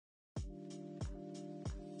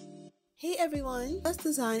Hey everyone! Let's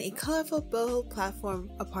design a colorful boho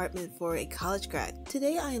platform apartment for a college grad.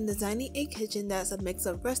 Today I am designing a kitchen that's a mix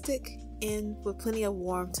of rustic and with plenty of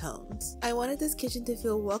warm tones. I wanted this kitchen to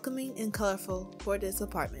feel welcoming and colorful for this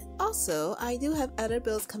apartment. Also, I do have other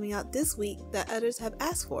builds coming out this week that others have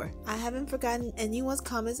asked for. I haven't forgotten anyone's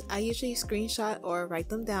comments. I usually screenshot or write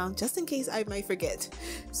them down just in case I might forget.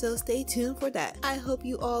 So stay tuned for that. I hope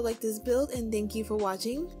you all like this build and thank you for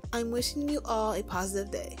watching. I'm wishing you all a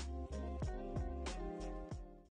positive day.